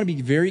we want to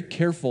be very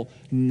careful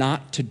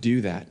not to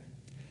do that.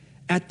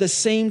 At the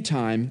same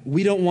time,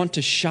 we don't want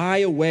to shy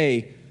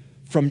away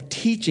from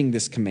teaching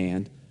this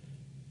command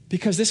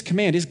because this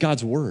command is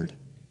God's word.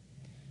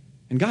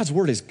 And God's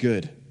word is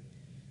good.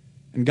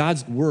 And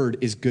God's word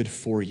is good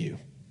for you.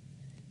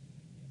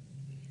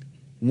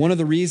 One of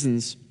the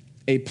reasons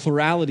a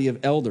plurality of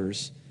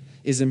elders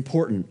is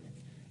important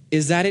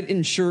is that it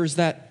ensures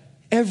that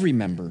every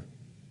member,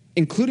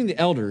 including the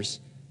elders,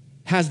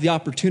 has the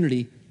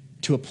opportunity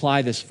to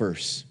apply this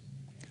verse.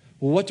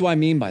 Well, what do I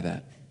mean by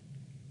that?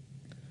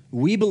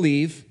 We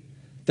believe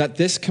that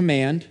this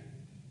command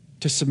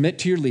to submit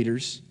to your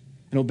leaders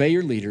and obey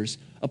your leaders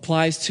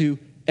applies to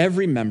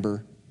every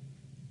member,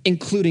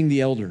 including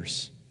the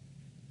elders.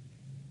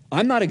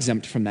 I'm not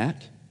exempt from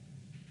that.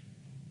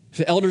 If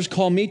the elders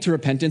call me to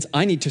repentance,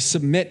 I need to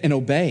submit and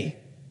obey.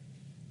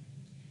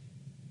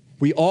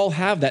 We all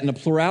have that, and a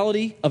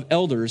plurality of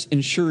elders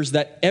ensures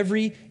that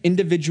every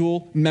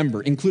individual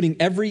member, including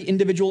every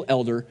individual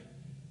elder,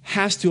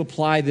 has to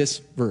apply this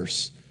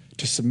verse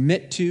to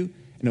submit to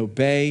and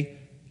obey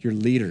your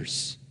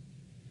leaders.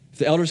 If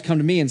the elders come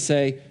to me and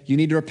say, you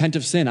need to repent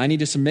of sin, I need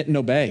to submit and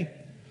obey.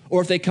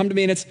 Or if they come to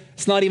me and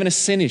it's not even a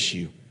sin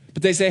issue,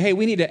 but they say, hey,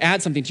 we need to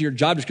add something to your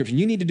job description.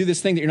 You need to do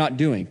this thing that you're not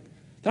doing.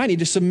 Then I need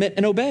to submit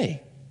and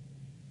obey.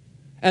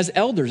 As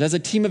elders, as a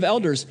team of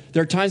elders,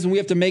 there are times when we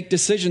have to make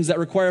decisions that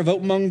require a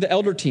vote among the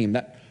elder team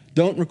that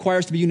don't require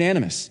us to be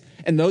unanimous.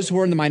 And those who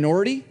are in the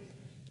minority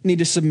need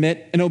to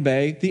submit and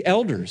obey the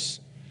elders.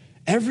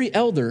 Every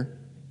elder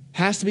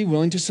has to be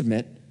willing to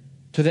submit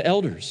to the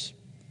elders.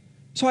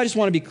 So I just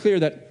want to be clear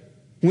that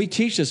when we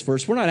teach this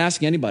verse, we're not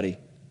asking anybody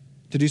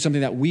to do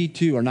something that we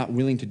too are not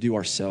willing to do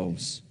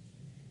ourselves.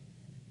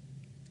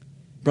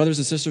 Brothers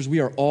and sisters, we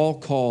are all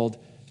called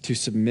to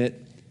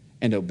submit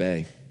and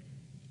obey.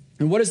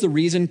 And what is the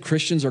reason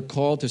Christians are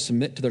called to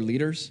submit to their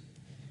leaders?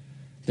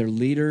 Their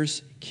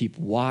leaders keep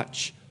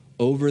watch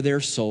over their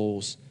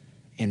souls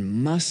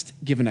and must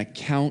give an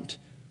account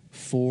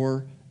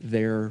for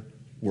their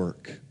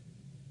work.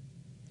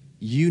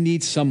 You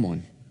need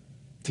someone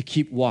to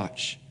keep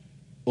watch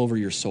over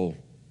your soul.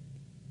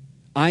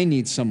 I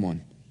need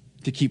someone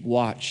to keep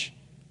watch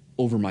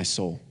over my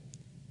soul.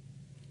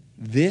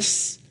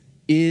 This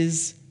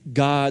is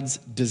God's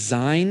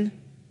design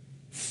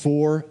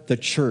for the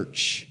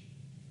church.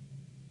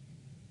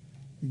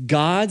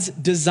 God's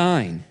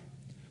design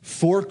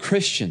for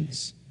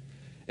Christians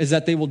is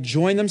that they will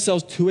join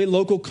themselves to a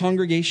local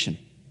congregation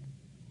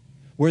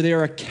where they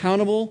are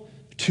accountable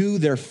to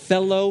their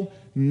fellow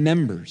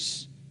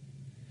members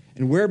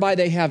and whereby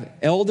they have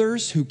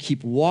elders who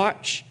keep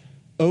watch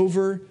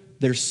over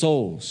their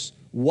souls.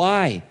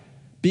 Why?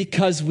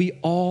 Because we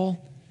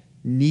all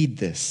need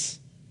this.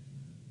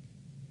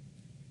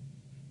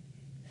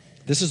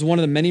 This is one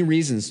of the many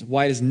reasons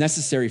why it is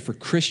necessary for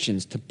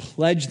Christians to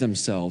pledge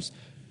themselves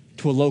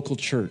to a local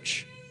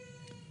church,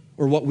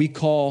 or what we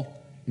call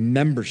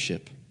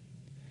membership.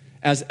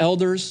 As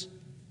elders,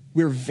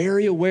 we're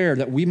very aware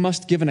that we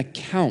must give an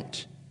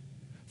account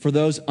for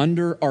those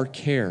under our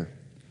care.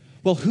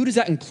 Well, who does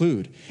that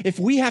include? If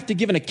we have to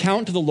give an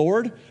account to the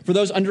Lord for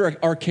those under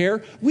our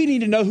care, we need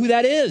to know who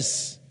that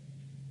is.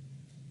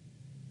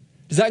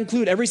 Does that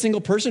include every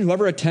single person who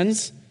ever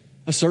attends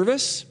a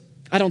service?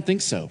 I don't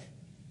think so.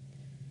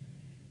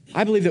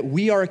 I believe that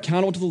we are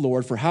accountable to the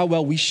Lord for how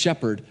well we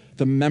shepherd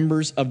the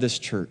members of this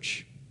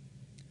church.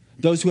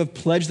 Those who have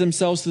pledged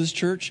themselves to this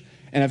church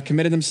and have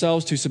committed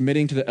themselves to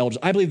submitting to the elders.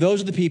 I believe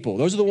those are the people,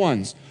 those are the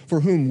ones for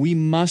whom we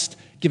must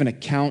give an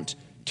account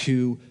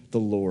to the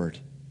Lord.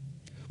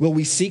 Will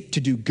we seek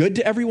to do good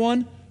to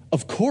everyone?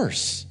 Of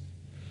course.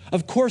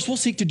 Of course, we'll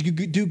seek to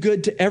do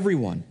good to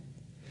everyone.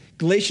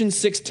 Galatians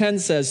 6:10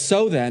 says,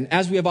 so then,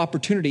 as we have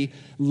opportunity,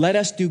 let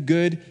us do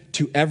good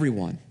to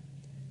everyone,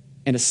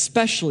 and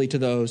especially to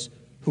those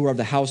who are of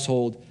the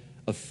household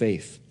of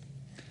faith.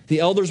 The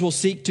elders will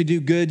seek to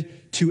do good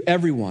to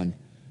everyone,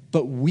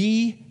 but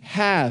we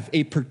have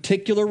a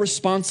particular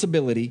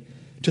responsibility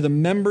to the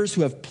members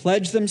who have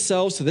pledged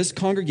themselves to this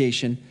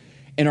congregation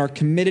and are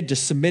committed to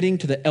submitting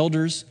to the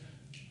elders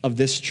of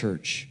this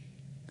church.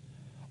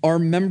 Our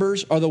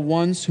members are the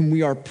ones whom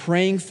we are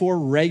praying for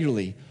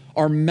regularly.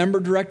 Our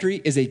member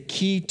directory is a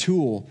key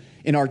tool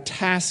in our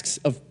tasks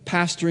of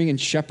pastoring and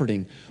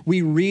shepherding.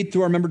 We read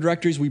through our member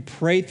directories. We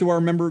pray through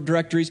our member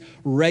directories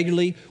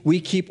regularly. We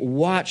keep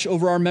watch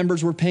over our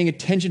members. We're paying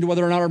attention to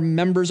whether or not our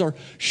members are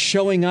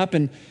showing up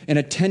and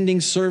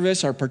attending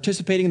service, are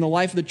participating in the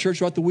life of the church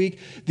throughout the week.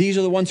 These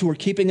are the ones who we're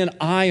keeping an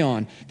eye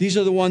on. These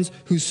are the ones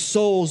whose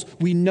souls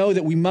we know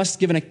that we must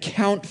give an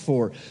account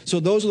for. So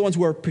those are the ones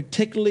who are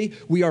particularly,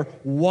 we are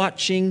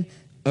watching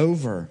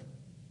over.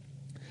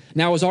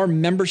 Now, is our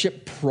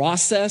membership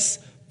process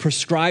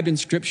prescribed in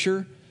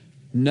Scripture?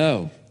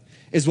 No.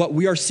 Is what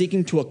we are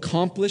seeking to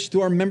accomplish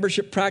through our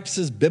membership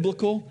practices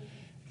biblical?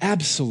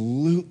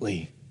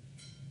 Absolutely.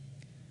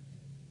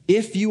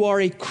 If you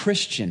are a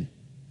Christian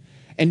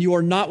and you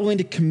are not willing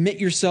to commit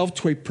yourself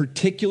to a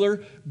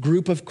particular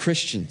group of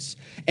Christians,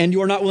 and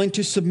you are not willing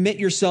to submit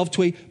yourself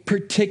to a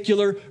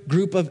particular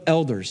group of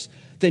elders,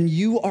 then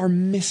you are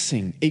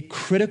missing a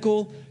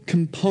critical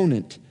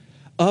component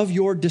of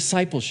your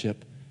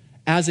discipleship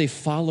as a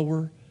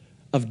follower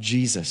of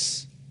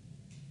Jesus.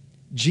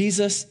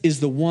 Jesus is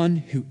the one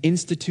who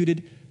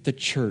instituted the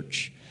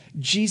church.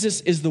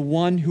 Jesus is the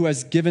one who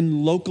has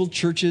given local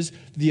churches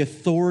the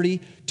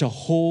authority to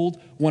hold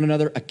one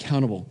another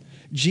accountable.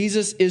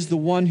 Jesus is the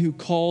one who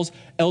calls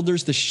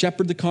elders to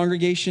shepherd the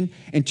congregation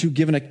and to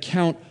give an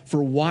account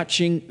for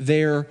watching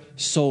their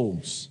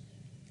souls.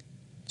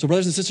 So,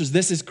 brothers and sisters,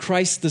 this is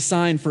Christ's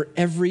design for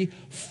every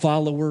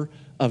follower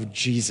of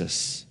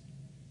Jesus.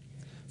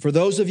 For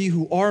those of you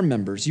who are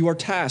members, you are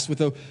tasked with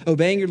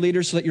obeying your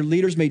leaders so that your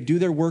leaders may do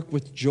their work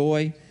with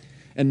joy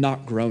and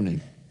not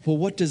groaning. Well,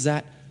 what does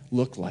that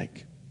look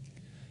like?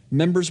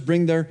 Members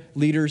bring their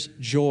leaders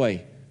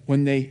joy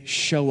when they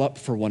show up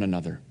for one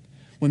another,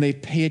 when they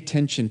pay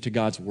attention to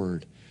God's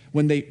word,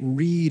 when they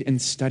read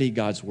and study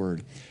God's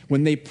word,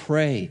 when they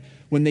pray,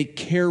 when they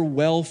care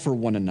well for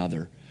one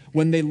another,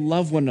 when they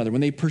love one another, when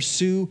they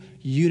pursue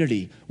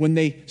unity, when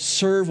they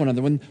serve one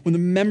another, when the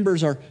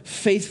members are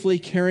faithfully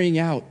carrying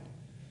out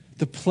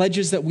the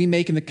pledges that we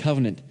make in the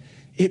covenant.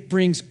 It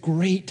brings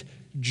great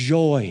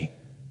joy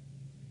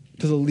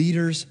to the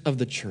leaders of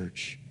the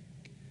church.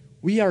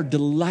 We are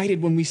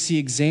delighted when we see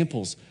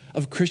examples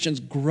of Christians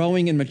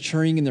growing and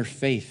maturing in their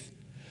faith,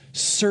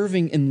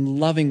 serving and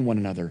loving one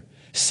another,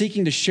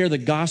 seeking to share the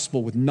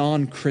gospel with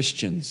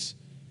non-Christians.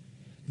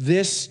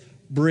 This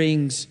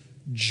brings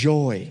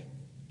joy.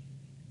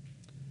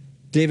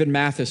 David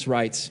Mathis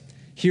writes,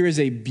 "Here is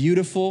a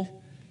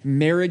beautiful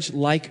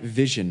marriage-like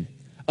vision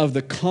of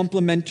the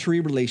complementary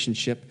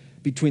relationship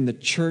between the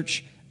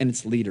church and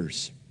its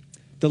leaders.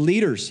 The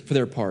leaders, for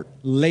their part,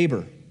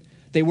 labor.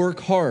 They work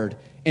hard,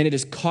 and it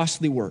is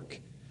costly work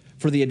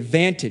for the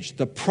advantage,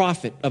 the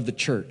profit of the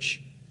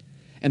church.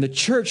 And the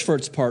church, for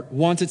its part,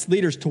 wants its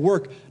leaders to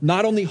work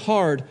not only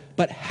hard,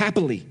 but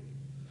happily,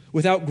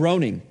 without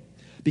groaning,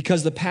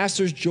 because the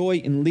pastor's joy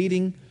in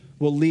leading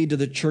will lead to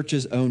the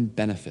church's own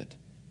benefit.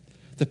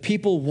 The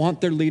people want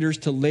their leaders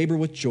to labor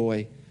with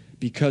joy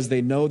because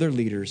they know their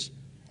leaders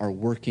are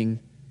working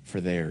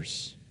for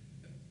theirs."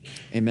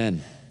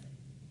 Amen.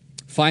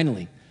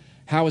 Finally,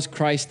 how is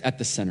Christ at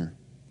the center?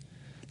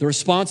 The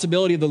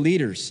responsibility of the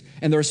leaders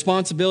and the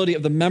responsibility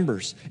of the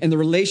members and the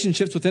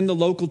relationships within the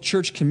local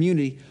church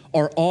community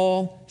are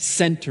all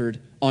centered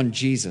on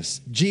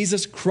Jesus.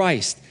 Jesus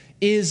Christ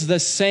is the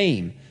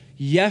same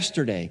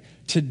yesterday,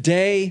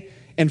 today,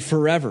 and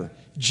forever.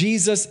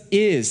 Jesus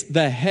is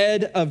the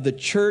head of the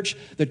church.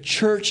 The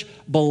church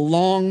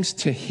belongs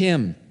to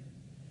him.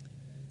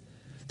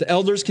 The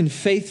elders can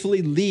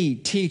faithfully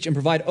lead, teach, and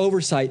provide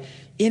oversight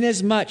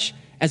inasmuch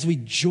as we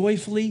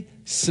joyfully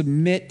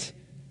submit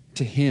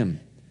to him.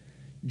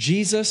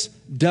 Jesus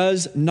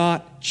does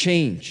not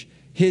change.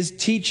 His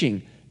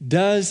teaching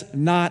does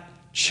not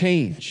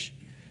change.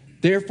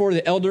 Therefore,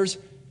 the elders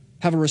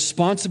have a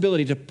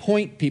responsibility to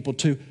point people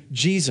to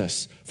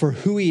Jesus for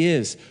who he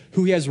is,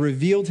 who he has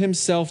revealed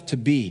himself to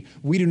be.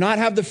 We do not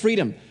have the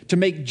freedom to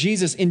make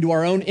Jesus into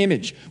our own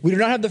image. We do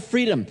not have the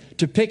freedom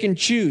to pick and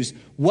choose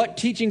what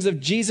teachings of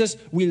Jesus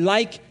we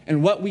like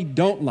and what we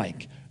don't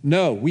like.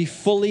 No, we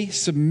fully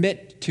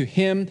submit to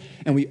him,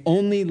 and we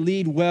only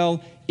lead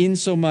well in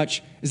so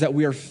much as that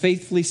we are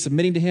faithfully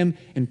submitting to him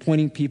and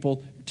pointing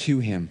people to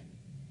him.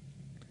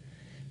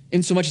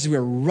 In so much as we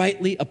are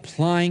rightly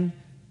applying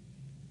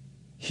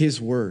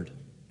his word.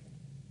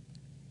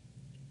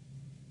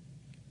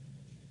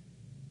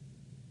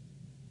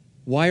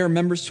 Why are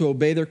members to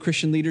obey their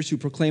Christian leaders who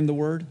proclaim the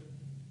word?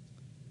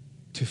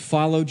 To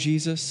follow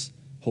Jesus,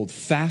 hold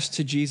fast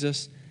to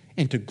Jesus,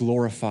 and to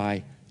glorify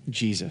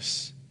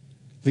Jesus.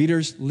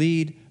 Leaders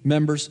lead,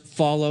 members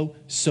follow,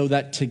 so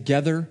that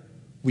together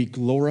we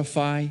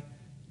glorify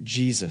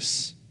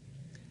Jesus.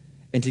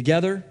 And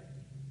together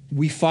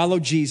we follow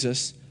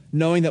Jesus,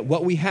 knowing that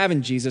what we have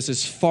in Jesus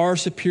is far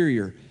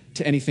superior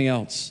to anything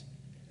else.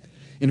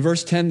 In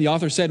verse 10, the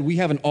author said, "We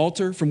have an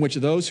altar from which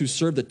those who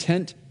serve the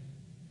tent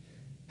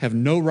have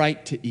no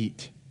right to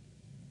eat."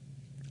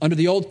 Under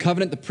the old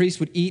covenant, the priests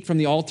would eat from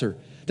the altar.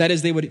 That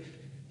is, they would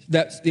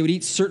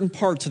eat certain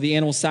parts of the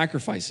animal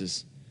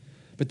sacrifices.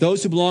 But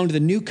those who belong to the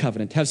new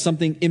covenant have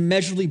something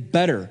immeasurably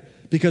better,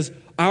 because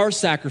Our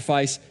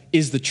sacrifice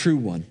is the true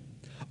one.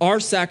 Our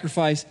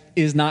sacrifice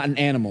is not an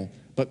animal,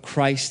 but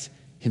Christ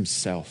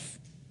himself.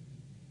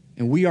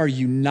 And we are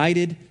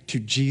united to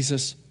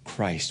Jesus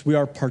Christ. We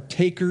are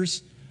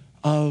partakers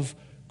of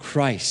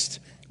Christ.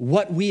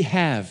 What we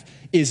have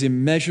is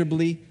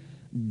immeasurably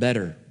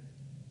better.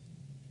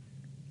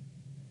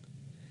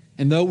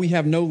 And though we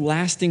have no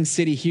lasting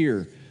city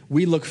here,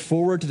 we look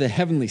forward to the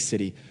heavenly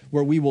city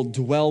where we will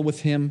dwell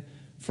with him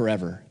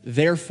forever.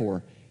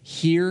 Therefore,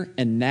 here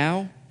and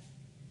now,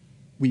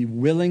 we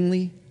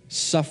willingly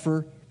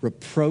suffer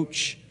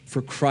reproach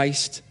for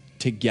Christ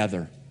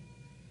together,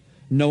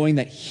 knowing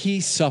that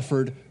he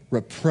suffered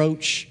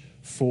reproach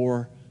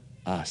for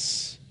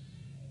us.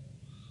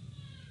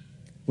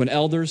 When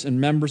elders and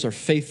members are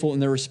faithful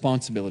in their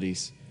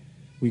responsibilities,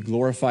 we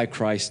glorify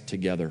Christ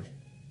together.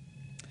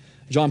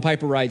 John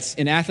Piper writes,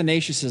 in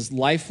Athanasius'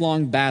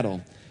 lifelong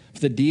battle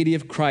for the deity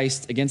of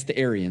Christ against the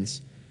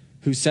Arians,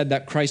 who said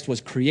that Christ was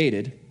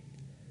created,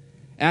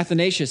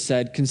 Athanasius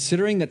said,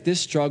 considering that this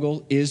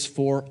struggle is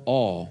for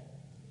all,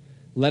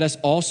 let us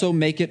also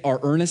make it our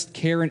earnest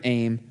care and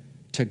aim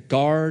to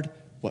guard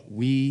what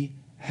we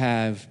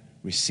have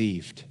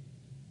received.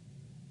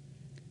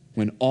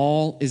 When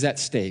all is at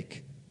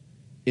stake,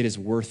 it is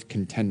worth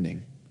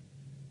contending.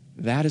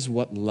 That is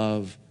what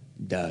love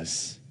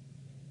does.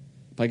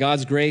 By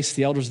God's grace,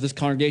 the elders of this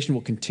congregation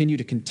will continue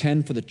to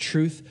contend for the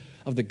truth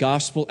of the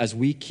gospel as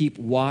we keep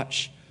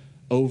watch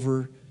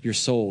over your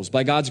souls.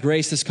 By God's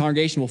grace, this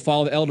congregation will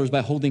follow the elders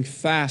by holding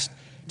fast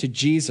to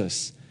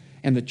Jesus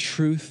and the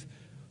truth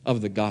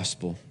of the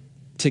gospel.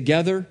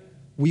 Together,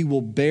 we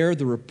will bear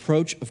the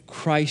reproach of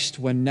Christ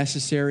when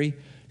necessary,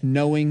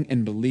 knowing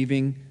and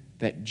believing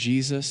that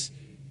Jesus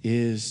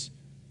is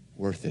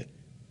worth it.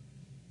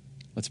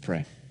 Let's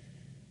pray.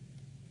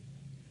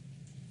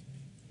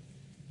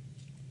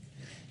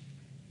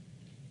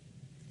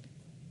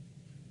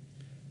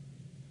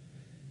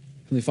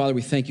 Heavenly Father,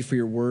 we thank you for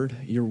your word.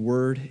 Your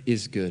word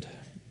is good.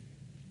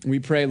 We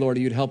pray, Lord,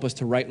 that you'd help us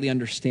to rightly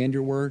understand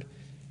your word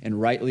and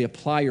rightly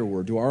apply your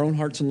word to our own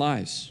hearts and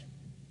lives,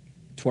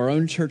 to our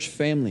own church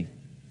family.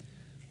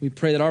 We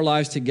pray that our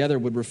lives together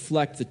would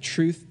reflect the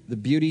truth, the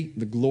beauty,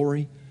 the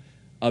glory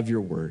of your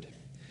word.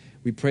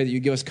 We pray that you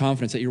give us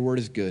confidence that your word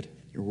is good.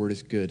 Your word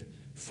is good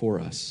for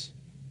us.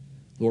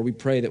 Lord, we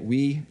pray that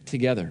we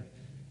together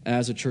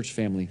as a church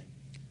family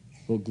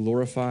will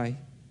glorify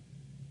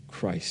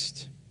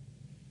Christ.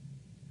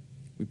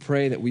 We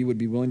pray that we would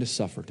be willing to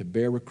suffer, to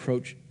bear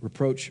reproach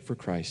for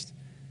Christ,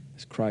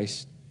 as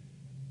Christ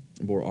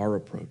bore our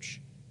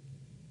reproach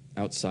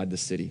outside the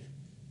city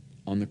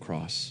on the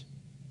cross.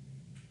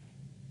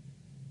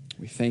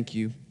 We thank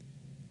you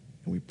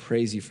and we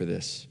praise you for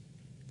this.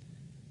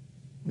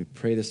 We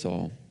pray this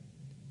all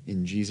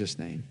in Jesus'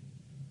 name.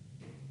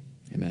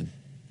 Amen.